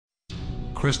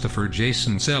Christopher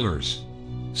Jason Sellers,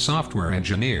 software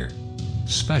engineer,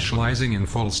 specializing in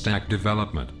full-stack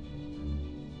development.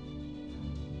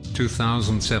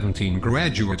 2017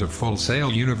 graduate of Full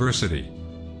Sail University,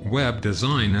 web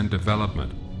design and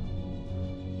development.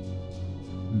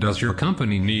 Does your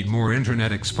company need more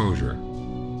internet exposure?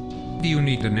 Do you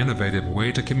need an innovative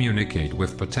way to communicate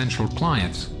with potential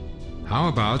clients? How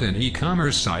about an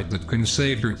e-commerce site that can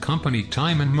save your company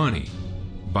time and money?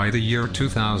 By the year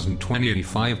 2020,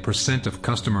 85% of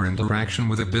customer interaction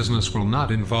with a business will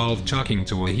not involve talking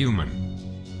to a human.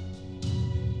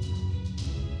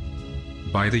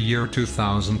 By the year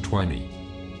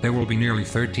 2020, there will be nearly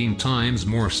 13 times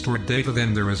more stored data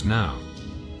than there is now.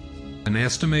 An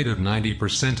estimated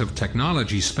 90% of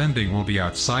technology spending will be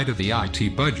outside of the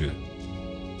IT budget.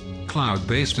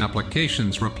 Cloud-based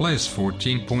applications replace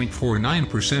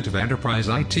 14.49% of enterprise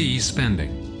IT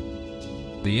spending.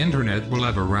 The Internet will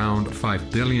have around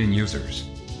 5 billion users.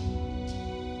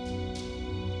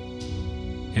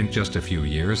 In just a few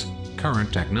years,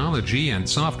 current technology and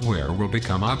software will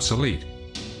become obsolete.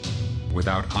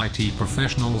 Without IT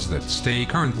professionals that stay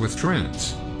current with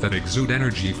trends, that exude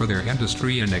energy for their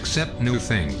industry and accept new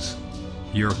things,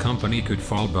 your company could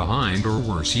fall behind, or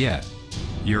worse yet,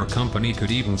 your company could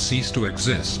even cease to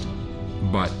exist.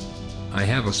 But I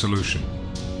have a solution.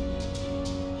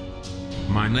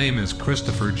 My name is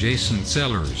Christopher Jason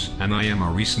Sellers, and I am a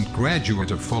recent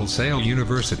graduate of Full Sail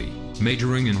University,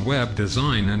 majoring in web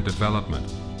design and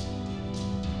development.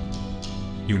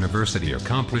 University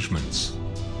accomplishments.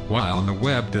 While in the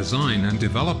web design and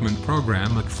development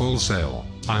program at Full Sail,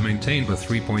 I maintained a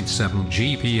 3.7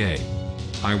 GPA.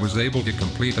 I was able to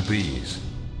complete a B's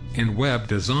in web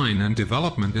design and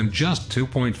development in just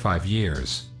 2.5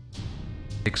 years.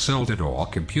 Excelled at all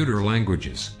computer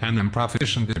languages and am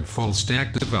proficient in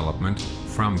full-stack development,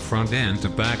 from front-end to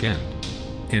back-end.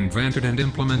 Invented and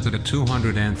implemented a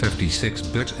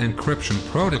 256-bit encryption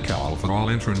protocol for all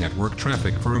intra-network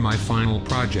traffic for my final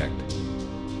project.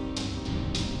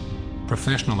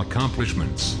 Professional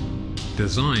accomplishments.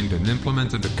 Designed and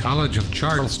implemented the College of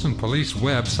Charleston Police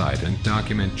website and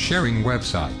document sharing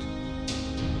website.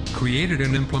 Created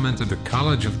and implemented the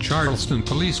College of Charleston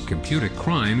Police Computer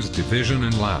Crimes Division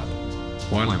and Lab.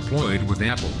 While employed with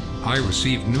Apple, I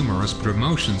received numerous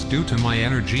promotions due to my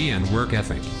energy and work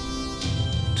ethic.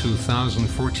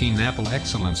 2014 Apple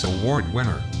Excellence Award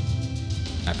winner.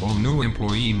 Apple New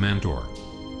Employee Mentor.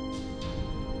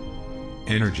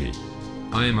 Energy.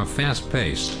 I am a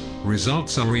fast-paced,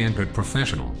 results-oriented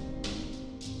professional.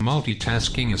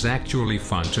 Multitasking is actually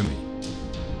fun to me.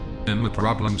 I'm a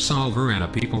problem solver and a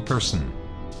people person.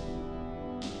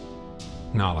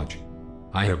 Knowledge.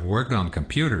 I have worked on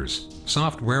computers,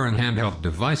 software and handheld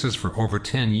devices for over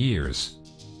 10 years.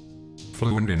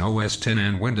 Fluent in OS X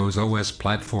and Windows OS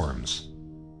platforms.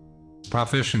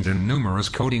 Proficient in numerous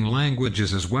coding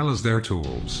languages as well as their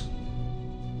tools.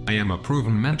 I am a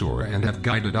proven mentor and have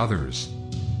guided others.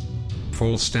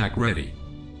 Full stack ready.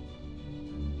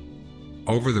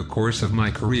 Over the course of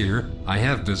my career, I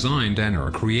have designed and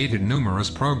or created numerous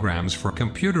programs for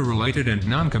computer-related and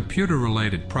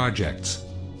non-computer-related projects.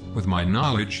 With my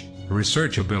knowledge,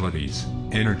 research abilities,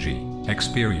 energy,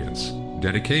 experience,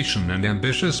 dedication and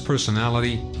ambitious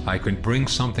personality, I can bring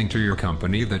something to your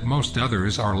company that most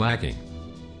others are lacking.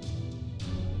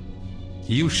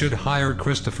 You should hire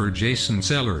Christopher Jason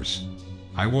Sellers.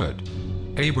 I would.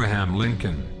 Abraham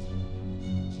Lincoln.